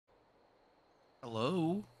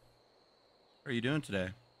Hello. How are you doing today?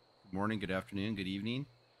 Good morning, good afternoon, good evening.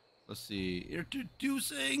 Let's see.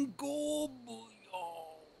 Introducing gold bullion.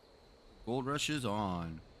 Gold rush is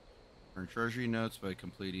on. Earn treasury notes by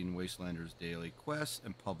completing Wastelanders' daily quests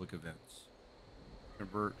and public events.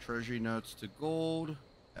 Convert treasury notes to gold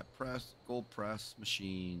at gold press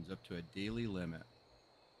machines up to a daily limit.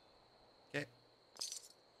 Okay, let's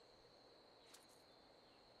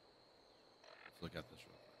look at this real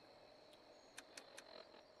quick.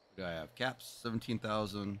 What do I have? Caps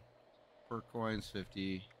 17,000, per coins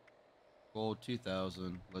 50, gold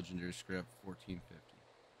 2,000, legendary script 1450.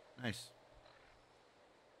 Nice.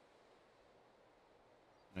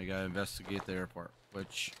 I gotta investigate the airport,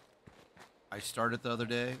 which I started the other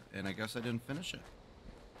day, and I guess I didn't finish it.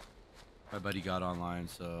 My buddy got online,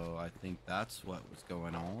 so I think that's what was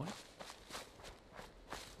going on.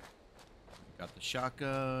 Got the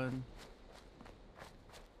shotgun,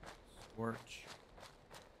 scorch.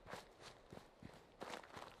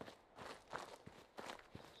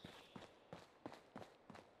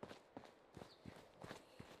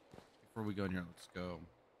 Before we go in here, let's go.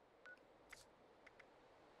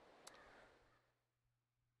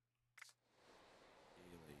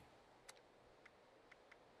 Daily.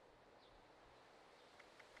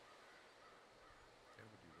 Okay,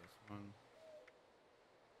 we'll do this one.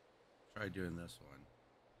 Try doing this one.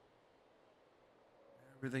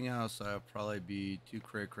 Everything else, I'll probably be too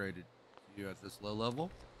cray-cray to do at this low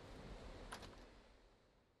level.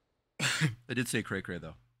 I did say cray-cray,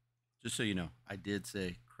 though. Just so you know, I did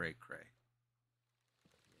say cray-cray.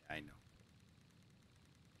 Yeah, I know.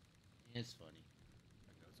 It's funny.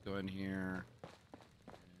 Okay, let's go in here.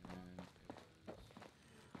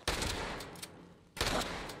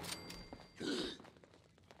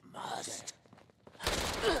 Must.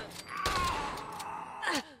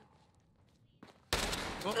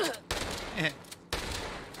 Oh.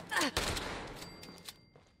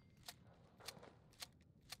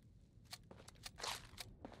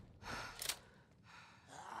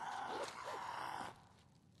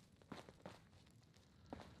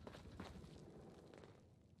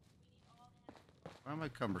 Why am I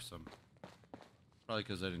cumbersome? Probably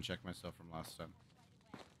because I didn't check myself from last time.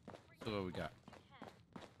 So what we got?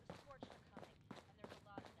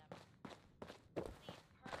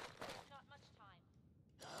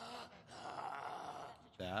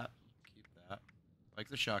 That. Keep that. Like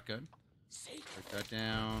the shotgun. Break that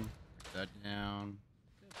down. Break that down.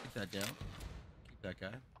 Keep that down. Keep that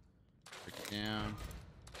guy. Break it down.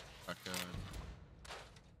 Shotgun.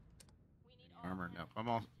 Armor. No, I'm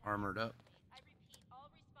all armored up.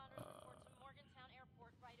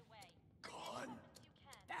 Gone.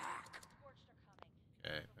 Back.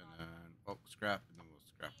 Okay, and then scrap, and then we'll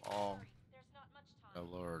scrap all. I'll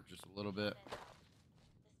lower just a little bit.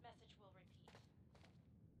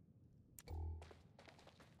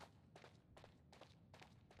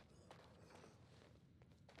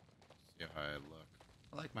 See how I look.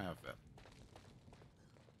 I like my outfit.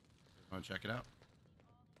 Want to check it out?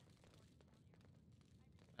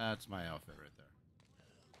 That's my outfit right there.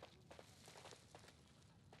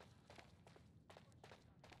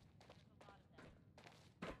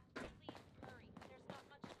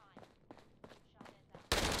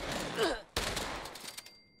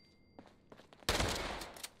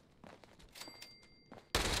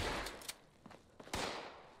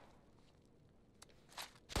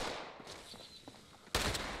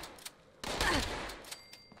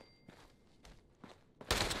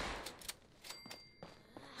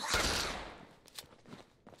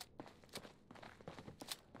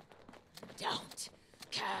 Don't.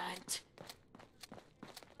 Can't.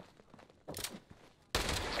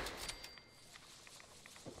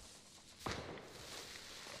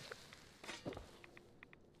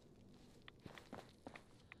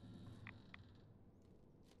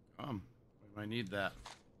 We might need that.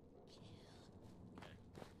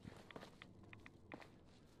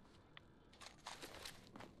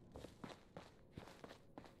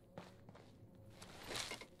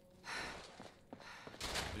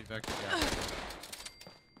 Leave back to the outfit.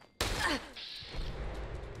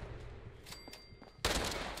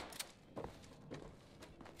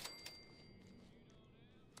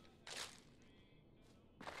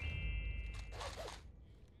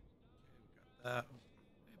 Hey,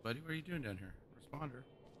 buddy, what are you doing down here? Responder.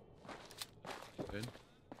 Good.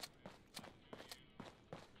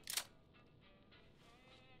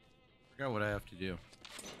 Forgot what I have to do.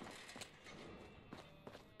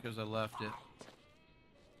 Because I left it.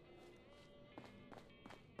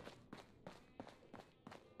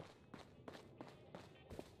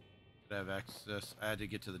 I have access. I had to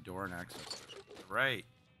get to the door and access it. Right.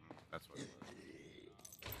 That's what it was.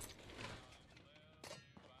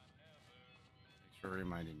 for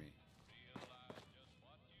reminding me.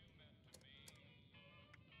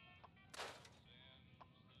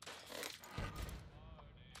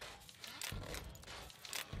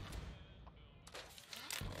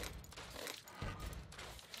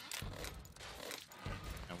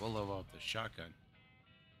 And we'll level out the shotgun.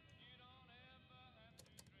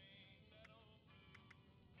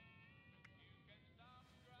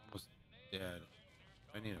 Almost dead.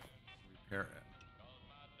 I need to repair it.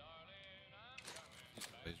 Use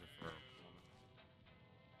the laser for a moment.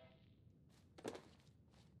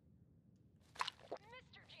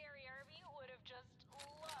 Mr. Jerry Irby would have just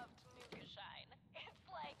loved Nuka Shine. It's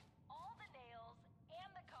like all the nails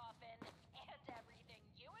and the coffin and everything,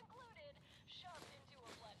 you included, shoved into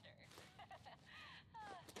a blender. And that's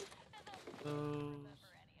Those.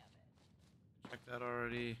 remember any of it. Check that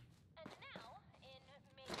already. And now, in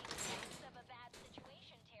making sense of a bad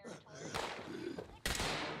situation territory.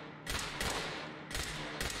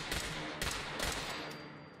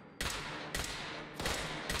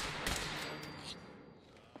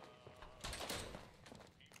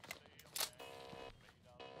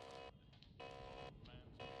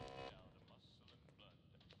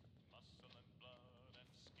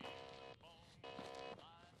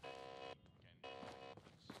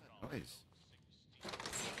 Nice.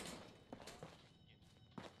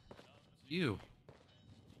 You.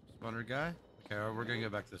 Spawner guy? Okay, we're gonna go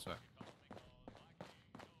back this way.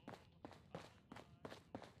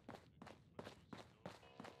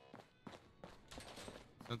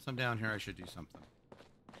 Since I'm down here, I should do something.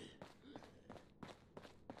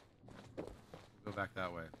 Go back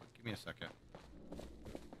that way. Give me a second.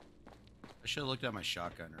 I should have looked at my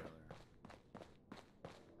shotgun earlier.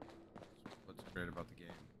 What's great about the game.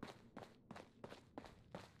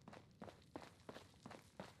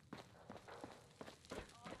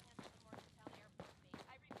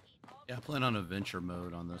 Yeah, I plan on adventure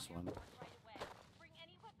mode on this one. Bring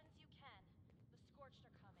any weapons you can. The Scorched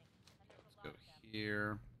are coming, and there's a Let's go lot of them.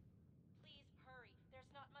 here. Please hurry.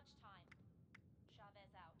 There's not much time.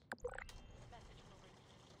 Chavez out. Message will ring.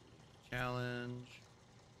 Challenge.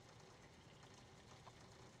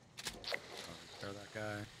 I'll repair that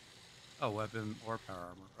guy. Oh, weapon or power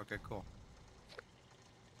armor. Okay, cool.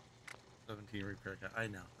 17 repair guy. I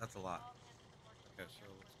know, that's a lot. Okay, so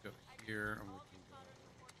let's go here and we can go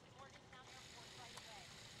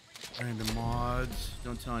random mods.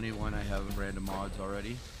 Don't tell anyone I have random mods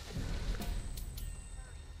already.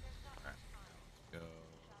 Alright, let's go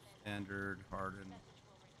standard, harden.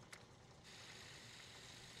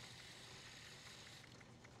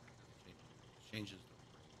 Changes the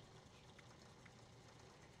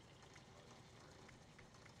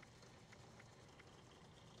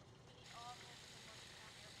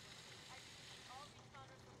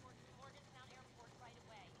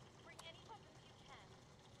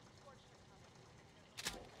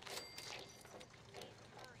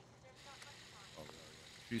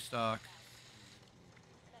true stock.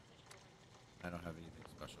 I don't have anything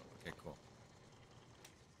special. Okay, cool.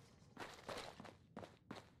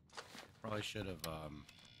 Probably should have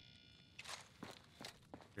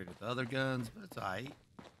upgraded the other guns, but it's alright.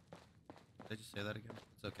 Did I just say that again?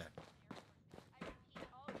 It's okay.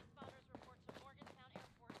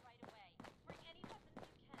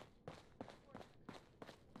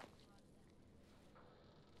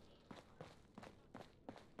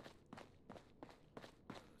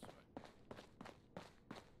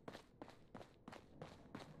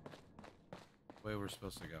 Way we're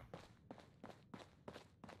supposed to go.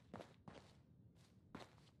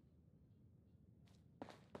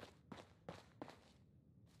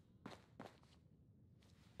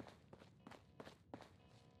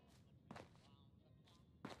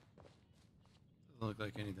 Doesn't look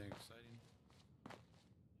like anything exciting.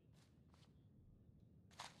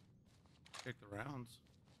 Check the rounds.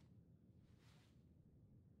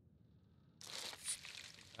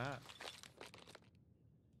 Ah.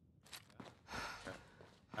 Okay.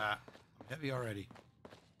 Ah, I'm heavy already.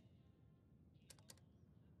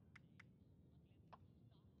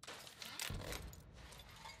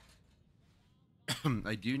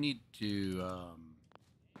 I do need to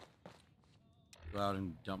go out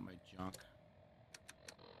and dump my junk.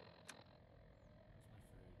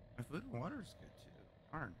 My food and water is good too.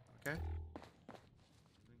 Darn. Okay.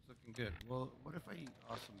 Everything's looking good. Well, what if I eat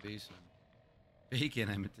awesome bacon? Bacon,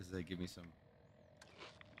 I meant to say, give me some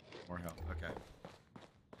more health. Okay.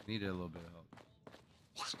 Needed a little bit of health.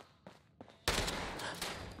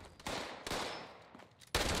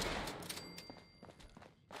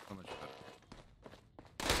 So much better.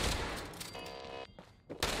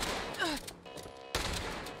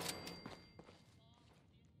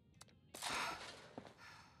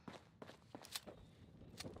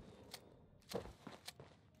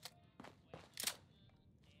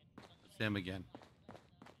 him again.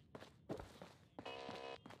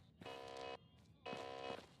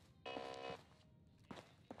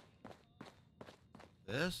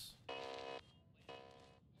 This?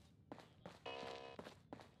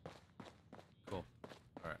 Cool.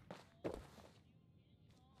 Alright. Guess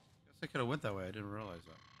I could have went that way. I didn't realize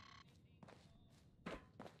that.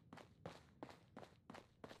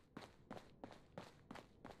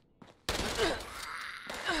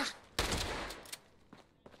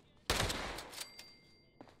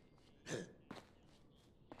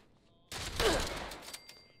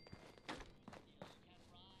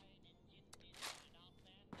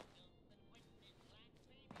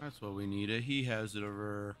 That's what we needed. He has it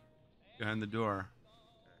over behind the door.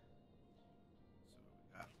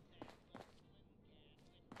 Okay.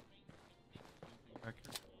 So we got anything back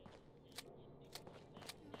here?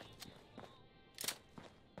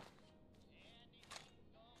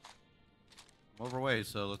 I'm overweight,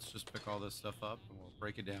 so let's just pick all this stuff up and we'll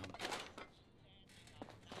break it down.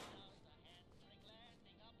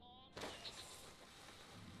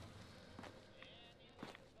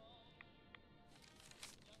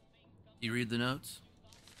 You read the notes?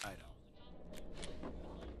 I don't.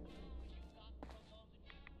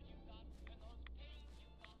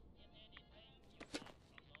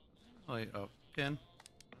 Oh, wait, oh, pin.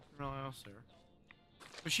 Nothing really else there.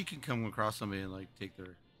 But she can come across somebody and like take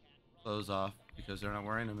their clothes off because they're not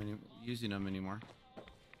wearing them using them anymore.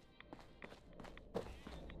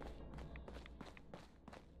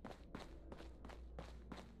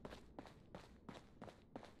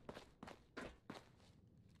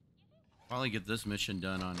 Probably get this mission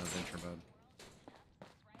done on adventure mode.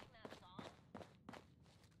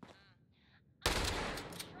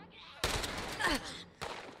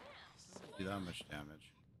 Do that much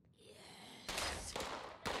damage.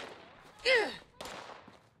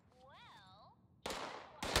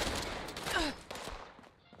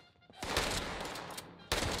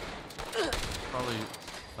 Probably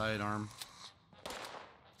sidearm.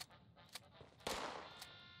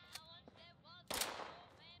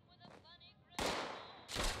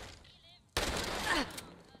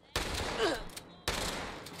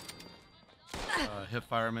 Hip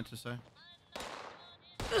fire, I meant to say.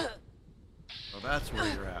 Oh, that's where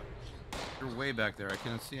you're at. You're way back there. I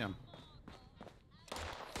couldn't see him.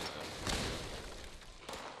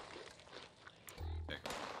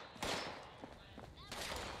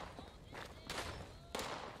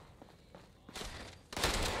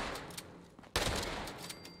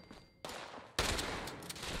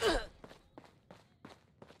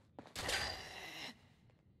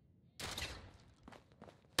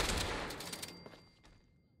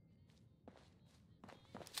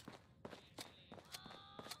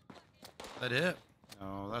 Is that it?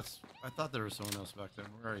 No, that's... I thought there was someone else back there.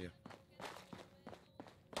 Where are you?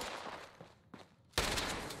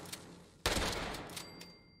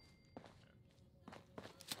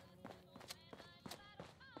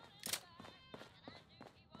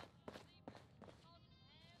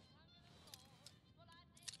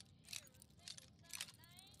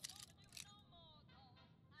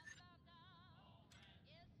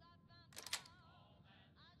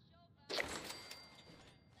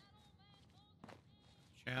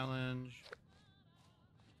 Challenge.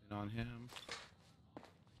 Nothing on him.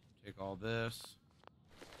 Take all this.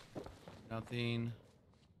 Nothing.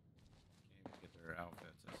 Can't even get their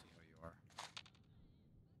outfits. I see how you are.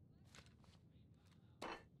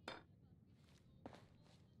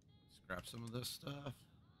 Scrap some of this stuff.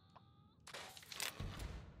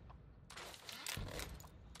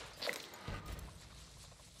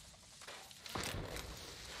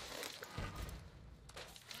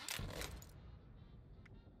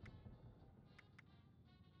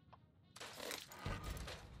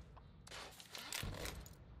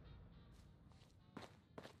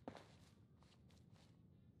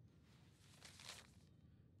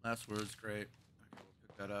 Last word's great. Okay, we'll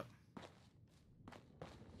pick that up.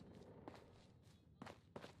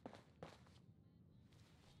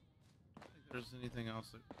 I don't think there's anything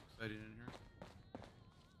else exciting in here.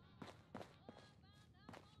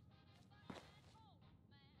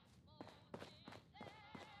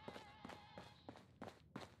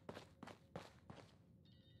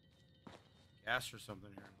 Gas or something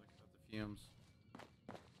here. Look at the fumes.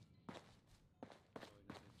 Really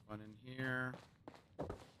nothing fun in here.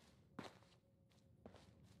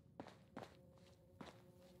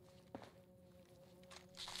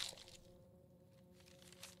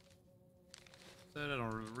 Said I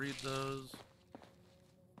don't really read those.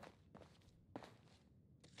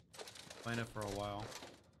 Playing it for a while.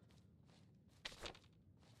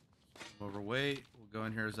 I'm overweight. We'll go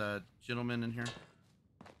in here. Is that gentleman in here?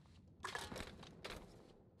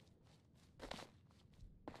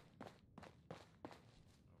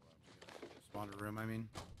 responder room, I mean.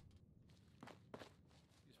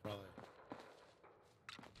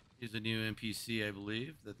 He's a new NPC, I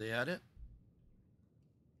believe, that they added.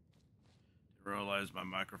 Didn't realize my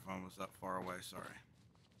microphone was that far away, sorry.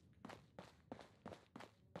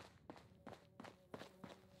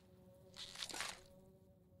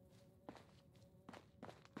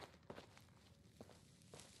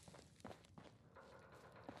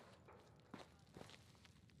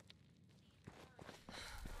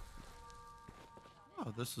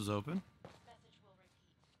 Oh, this is open.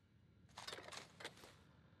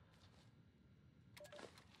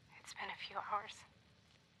 It's been a few hours.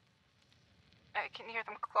 I can hear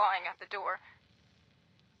them clawing at the door.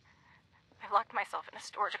 I locked myself in a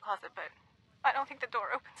storage closet, but I don't think the door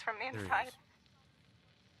opens from the inside.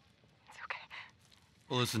 It's okay.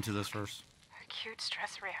 We'll listen to this first. Acute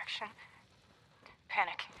stress reaction.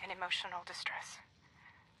 Panic and emotional distress.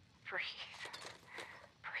 Breathe.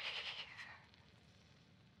 Breathe.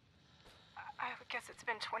 I would guess it's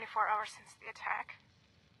been 24 hours since the attack.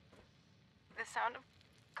 The sound of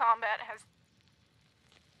combat has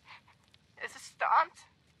stopped.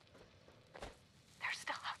 They're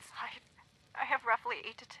still outside. I have roughly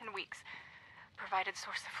 8 to 10 weeks. Provided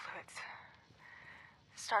source of fluids.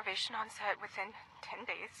 Starvation onset within 10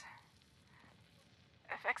 days.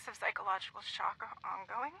 Effects of psychological shock are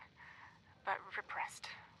ongoing, but repressed.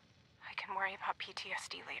 I can worry about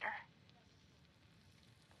PTSD later.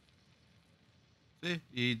 See,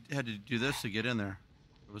 he had to do this to get in there.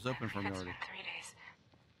 It was open for me already. It's been 3 days.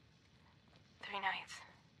 3 nights.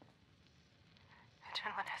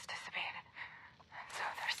 Adrenaline has dissipated. I'm so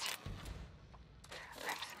thirsty.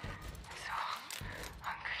 I'm so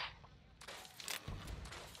hungry.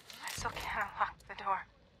 I still can't unlock the door.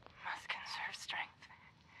 Must conserve strength.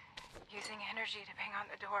 Using energy to bang on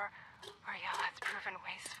the door or yell has proven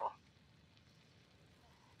wasteful.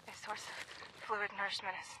 A source of fluid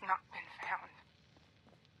nourishment has not been found.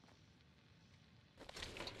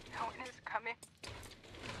 No one is coming.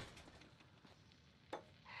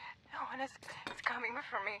 No one is coming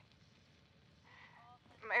for me.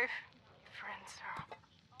 My friends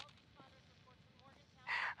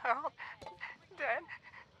are all dead.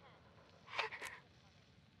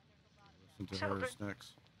 Listen to Children hers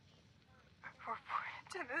next. were born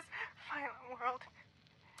into this violent world.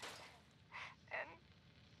 And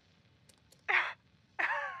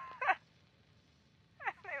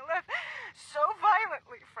they left so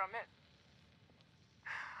violently from it.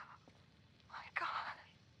 My God.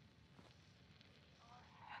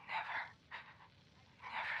 Never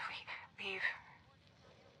leave.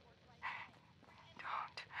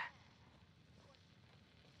 Don't.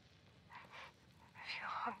 I feel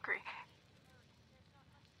hungry.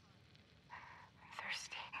 I'm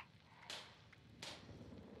thirsty.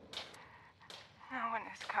 No one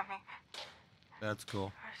is coming. That's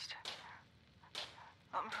cool. First,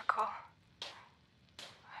 umbilical,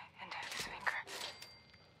 index finger,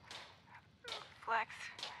 flex,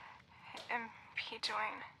 MP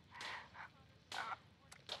joint.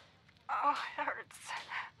 Oh, it hurts.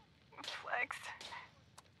 Flex,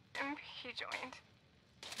 MP joint.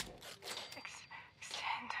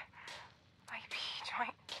 Extend, IP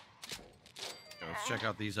joint. Okay, let's check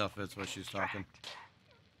out these outfits while she's talking.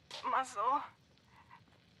 Muscle.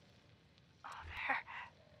 Oh, there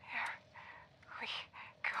we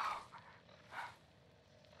go.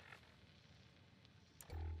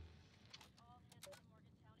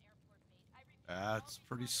 That's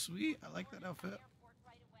pretty sweet. I like that outfit.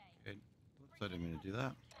 Okay, whoops, I didn't mean to do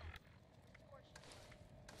that.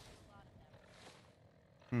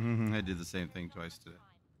 I did the same thing twice today.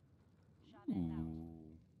 Ooh.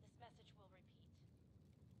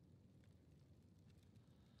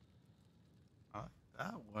 I like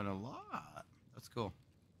that one a lot. That's cool.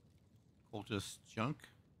 Cultist junk.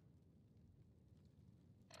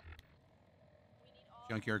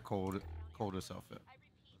 Junkyard coldest outfit.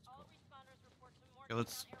 That's cool. Okay,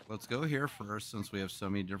 let's go here first since we have so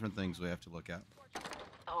many different things we have to look at.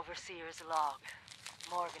 Overseer's log,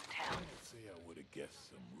 Morgantown. I'd say I would have guessed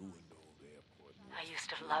some ruined old airport. I used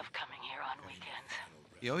to love coming here on weekends.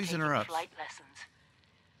 He always taking interrupts. flight lessons.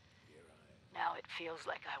 Now it feels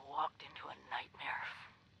like I walked into a nightmare.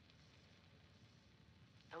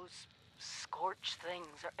 Those scorched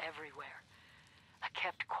things are everywhere. I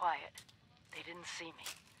kept quiet. They didn't see me.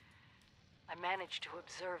 I managed to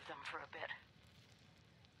observe them for a bit.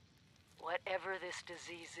 Whatever this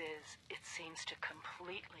disease is, it seems to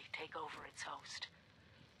completely take over its host.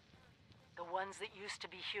 The ones that used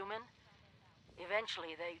to be human,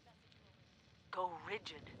 eventually they go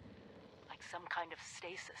rigid, like some kind of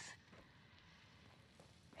stasis.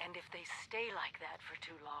 And if they stay like that for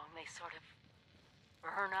too long, they sort of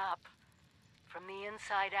burn up from the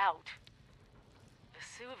inside out.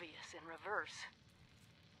 Vesuvius in reverse.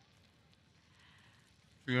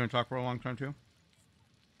 You're gonna talk for a long time too?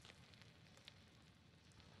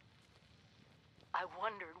 I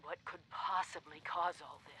wondered what could possibly cause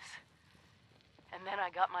all this. And then I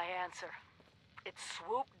got my answer. It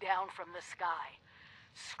swooped down from the sky,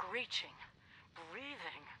 screeching,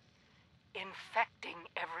 breathing, infecting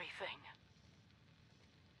everything.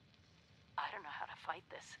 I don't know how to fight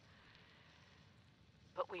this.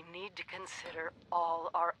 But we need to consider all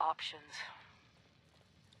our options.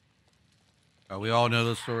 We all know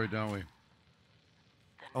the story, don't we?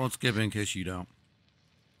 The I won't skip it in case you don't.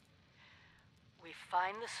 We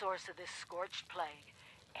find the source of this scorched plague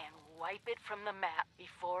and wipe it from the map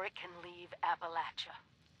before it can leave Appalachia.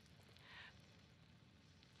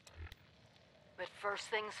 But first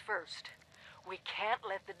things first, we can't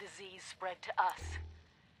let the disease spread to us.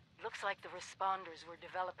 Looks like the responders were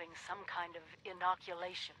developing some kind of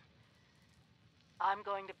inoculation. I'm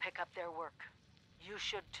going to pick up their work. You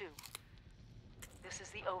should too. This is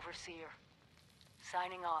the Overseer.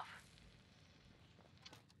 Signing off.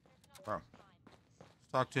 Oh.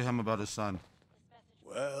 Talk to him about his son.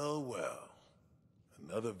 Well, well.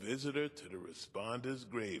 Another visitor to the Responders'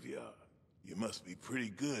 graveyard. You must be pretty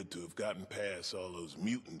good to have gotten past all those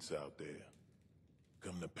mutants out there.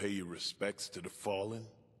 Come to pay your respects to the fallen?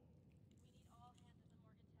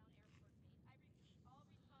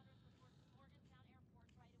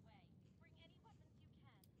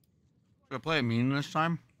 Should I play it mean this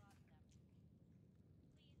time?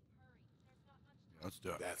 Yeah, let's do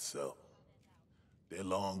it. That's so. They're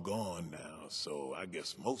long gone now, so I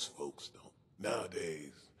guess most folks don't.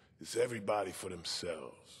 Nowadays, it's everybody for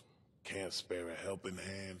themselves. Can't spare a helping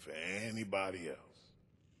hand for anybody else.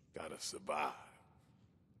 Gotta survive.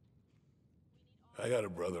 I got a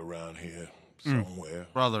brother around here, somewhere.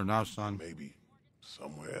 Brother, not son. Maybe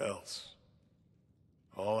somewhere else.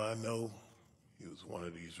 All I know, he was one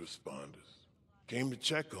of these responders. Came to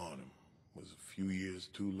check on him. Was a few years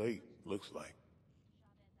too late, looks like.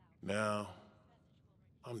 Now,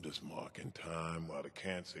 I'm just marking time while the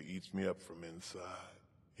cancer eats me up from inside.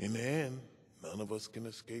 In the end, none of us can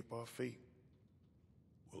escape our fate.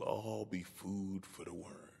 We'll all be food for the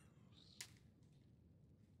worms.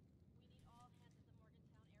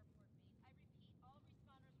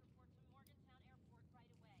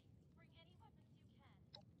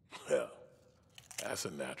 Well, that's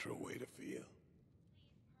a natural way to feel.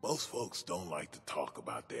 Most folks don't like to talk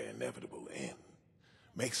about their inevitable end.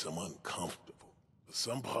 Makes them uncomfortable. But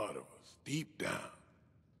some part of us, deep down,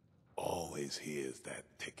 always hears that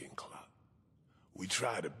ticking clock. We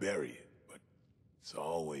try to bury it, but it's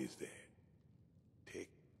always there. Tick,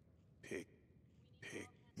 tick, tick.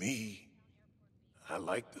 Me, I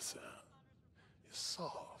like the sound. It's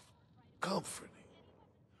soft, comforting.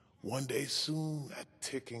 One day soon, that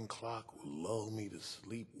ticking clock will lull me to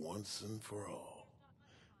sleep once and for all.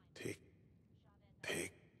 Tick,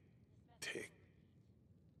 tick, tick.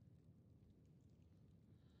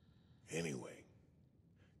 Anyway,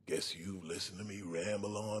 guess you've listened to me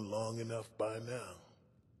ramble on long enough by now.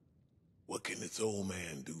 What can this old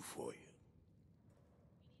man do for you?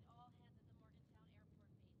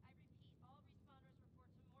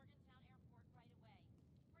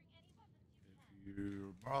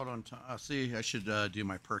 You borrowed on time. See, I should do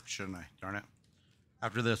my perks, shouldn't I? Darn it.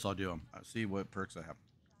 After this, I'll do them. See what perks I have.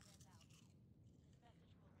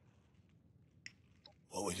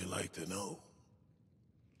 What would you like to know?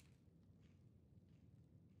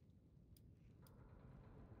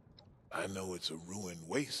 I know it's a ruined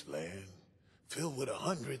wasteland, filled with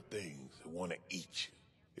 100 things that want to eat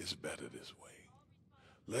you. It's better this way.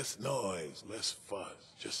 Less noise, less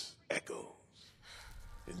fuss, just echoes.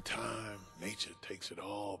 In time, nature takes it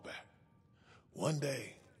all back. One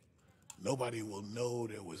day, nobody will know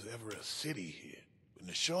there was ever a city here. In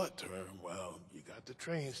the short term, well, you got the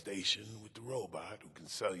train station with the robot who can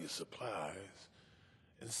sell you supplies.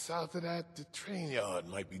 And south of that, the train yard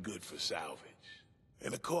might be good for salvage.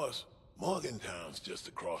 And of course, Morgantown's just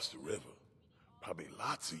across the river. Probably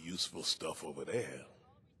lots of useful stuff over there.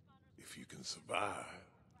 If you can survive.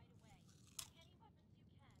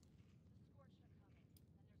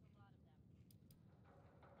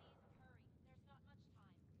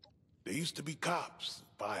 There used to be cops,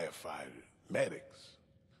 firefighters, medics.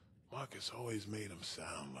 Marcus always made them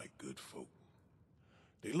sound like good folk.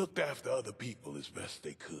 They looked after other people as best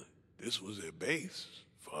they could. This was their base,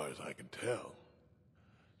 as far as I can tell.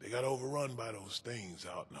 They got overrun by those things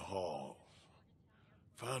out in the halls.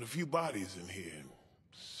 Found a few bodies in here and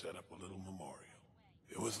set up a little memorial.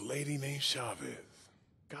 There was a lady named Chavez.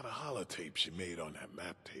 Got a holotape she made on that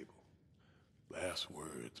map table. Last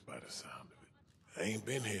words by the sound of it. I ain't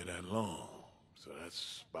been here that long, so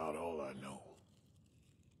that's about all I know.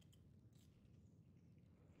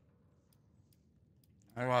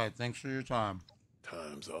 All right, thanks for your time.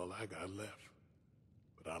 Time's all I got left,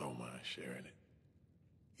 but I don't mind sharing it.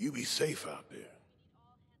 You be safe out there.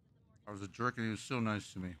 I was a jerk and he was still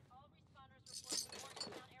nice to me. All responders report to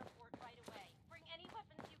Morgantown Airport right away. Bring any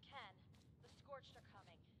weapons you can. The Scorched are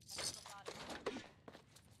coming, and there's a lot of them.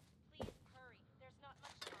 Please, hurry. There's not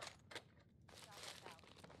much time. Chavez out.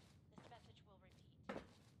 This message will repeat.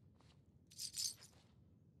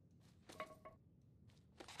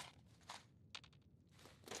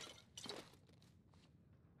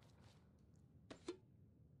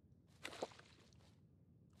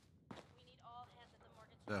 We need all hands at the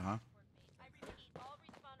Morgantown Yeah, huh? Airport base. I repeat, all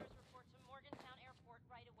responders report to Morgantown Airport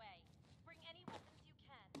right away. Bring any weapons you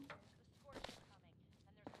can. The Scorched are coming,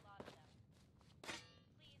 and there's a lot of them.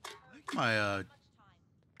 Please, hurry. My Not much time.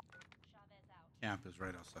 Chavez out. camp is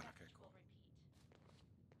right outside. Message Okay, cool. will repeat.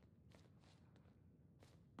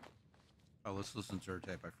 Oh, let's listen to her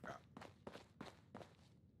tape. I forgot.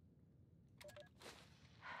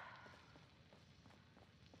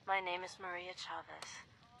 My name is Maria Chavez,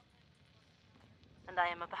 and I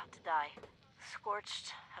am about to die. The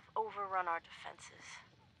Scorched have overrun our defenses.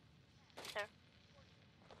 They're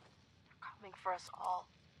coming for us all.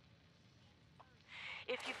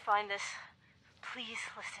 If you find this, please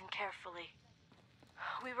listen carefully.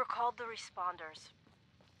 We were called the responders.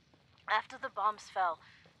 After the bombs fell,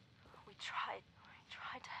 we tried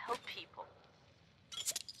to help people.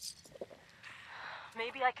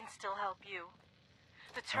 Maybe I can still help you.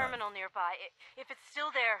 The terminal nearby, if it's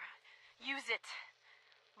still there, use it.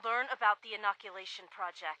 Learn about the inoculation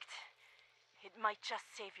project. It might just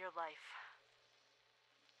save your life.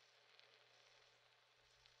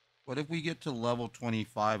 What if we get to level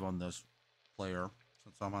 25 on this player,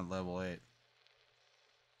 since I'm on level 8?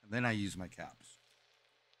 And then I use my caps.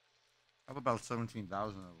 I have about 17,000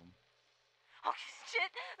 of them. Oh,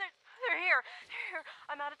 shit! They're here! They're here!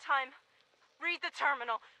 I'm out of time. Read the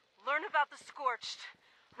terminal. Learn about the Scorched.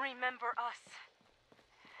 Remember us.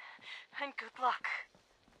 And good luck.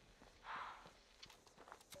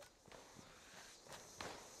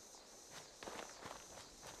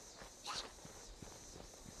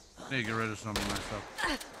 I need to get rid of some of my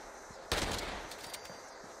stuff.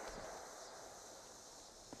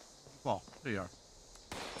 Well, there you are.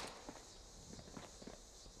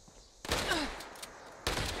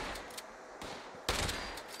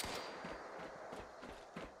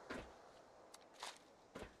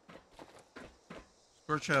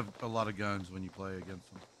 Scorch have a lot of guns when you play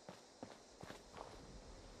against them.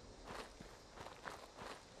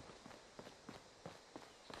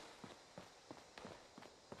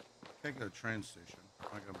 Can't go to the train station.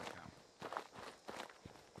 I got my camp.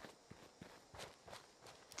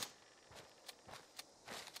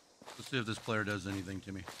 Let's see if this player does anything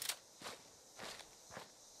to me.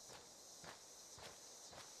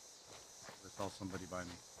 I saw somebody by me.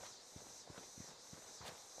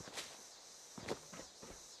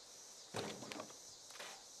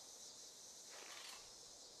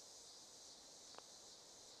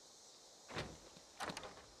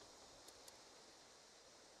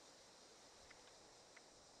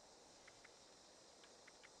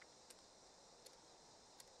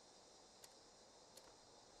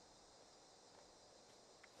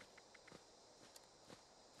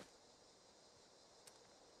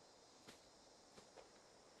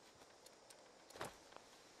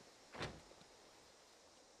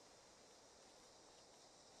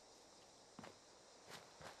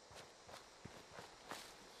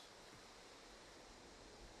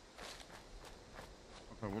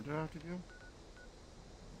 Okay, what did I have to do?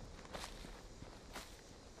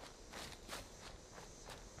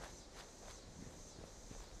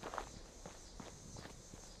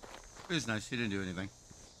 It was nice. He didn't do anything.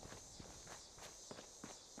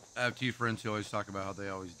 I have two friends who always talk about how they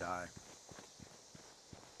always die.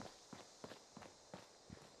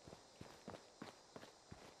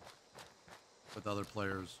 With other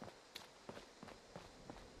players.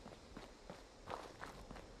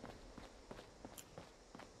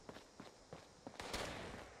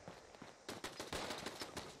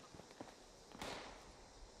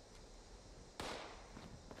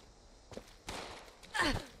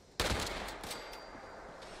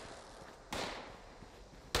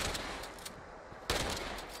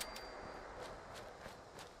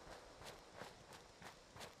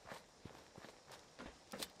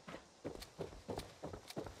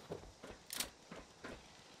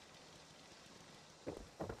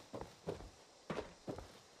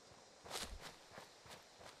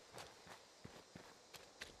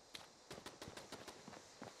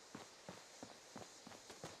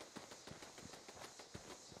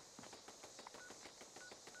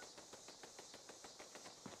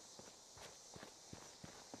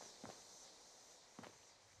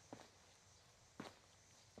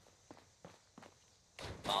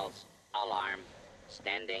 False alarm.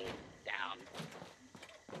 Standing down.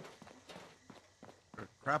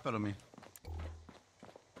 Crap out of me.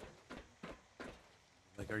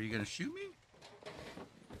 Like, are you gonna shoot me?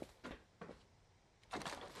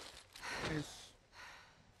 Guys.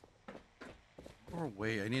 Or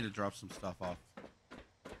wait, I need to drop some stuff off.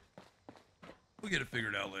 We'll get it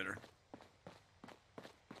figured out later.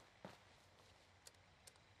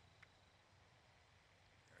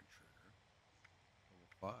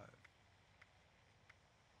 Level 5.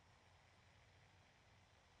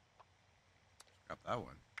 Scrap that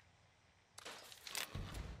one.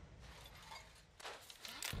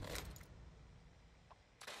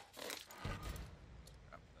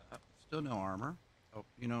 Scrap that. Still no armor. Oh,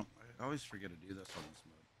 you know, I always forget to do this on this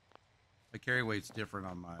mode. My carry weight's different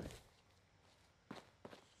on my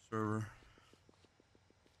server.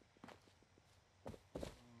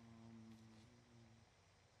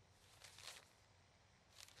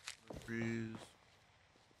 Trees.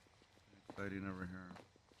 Exciting over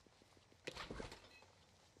here.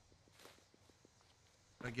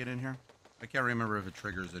 Did I get in here? I can't remember if it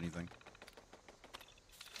triggers anything.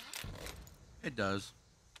 It does.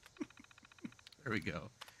 There we go.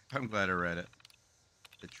 I'm glad I read it.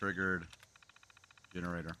 It triggered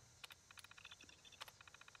generator.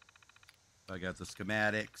 I got the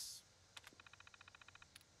schematics.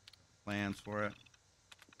 Plans for it.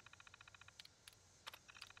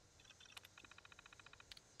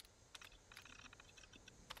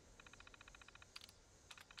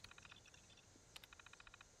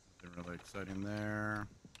 Nothing really exciting there.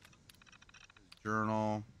 His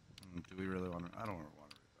journal. Do we really want to? I don't want to read that.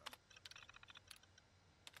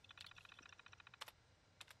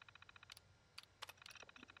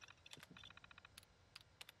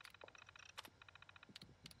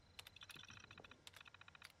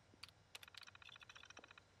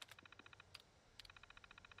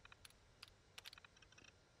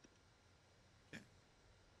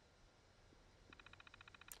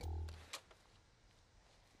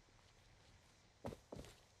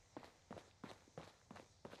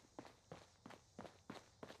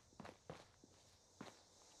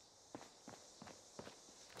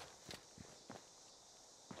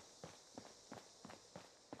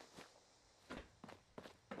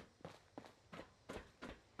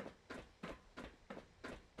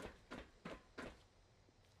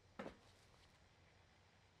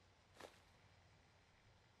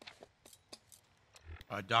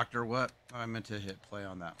 Doctor, what? I meant to hit play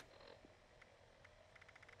on that.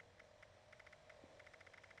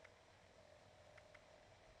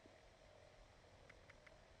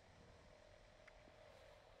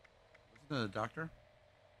 Wasn't it a doctor?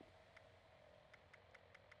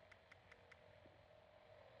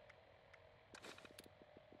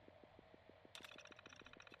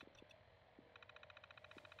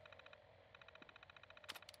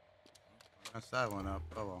 I messed that one up.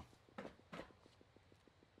 Oh well.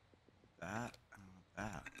 That. I don't want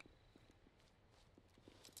that.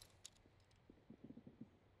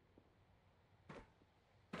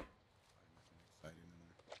 Exciting in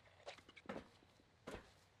there.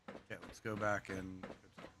 Okay, let's go back and.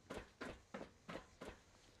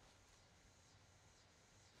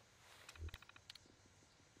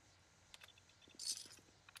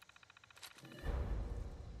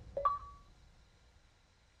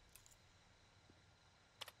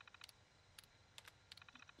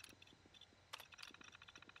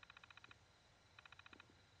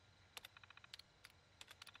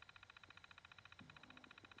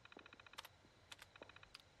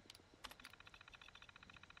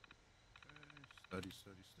 Study,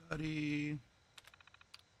 study, study.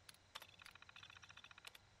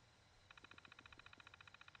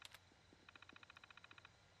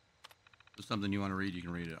 If there's something you want to read, you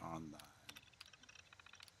can read it on the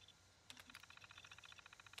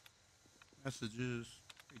messages.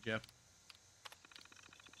 Hey, Jeff.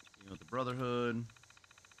 You know, the Brotherhood.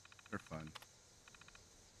 They're fun.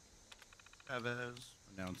 Chavez.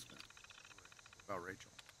 Announcement about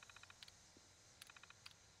Rachel.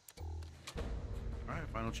 All right,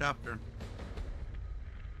 final chapter.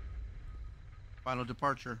 Final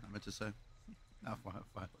departure, I meant to say. Not final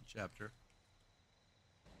chapter.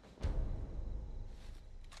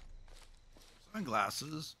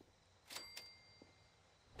 Sunglasses.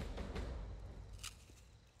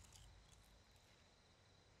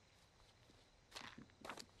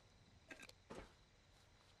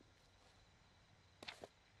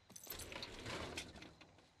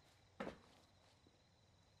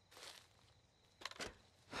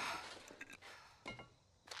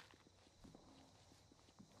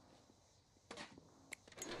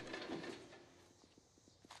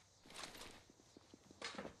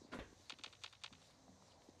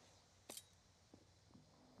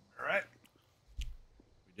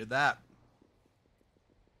 Did that.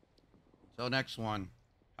 Till next one.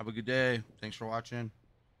 Have a good day. Thanks for watching.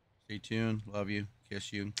 Stay tuned. Love you.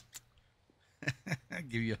 Kiss you.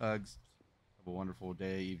 Give you hugs. Have a wonderful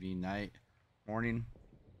day, evening, night, morning.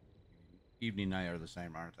 Evening, night are the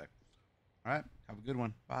same, aren't they? All right. Have a good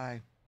one. Bye.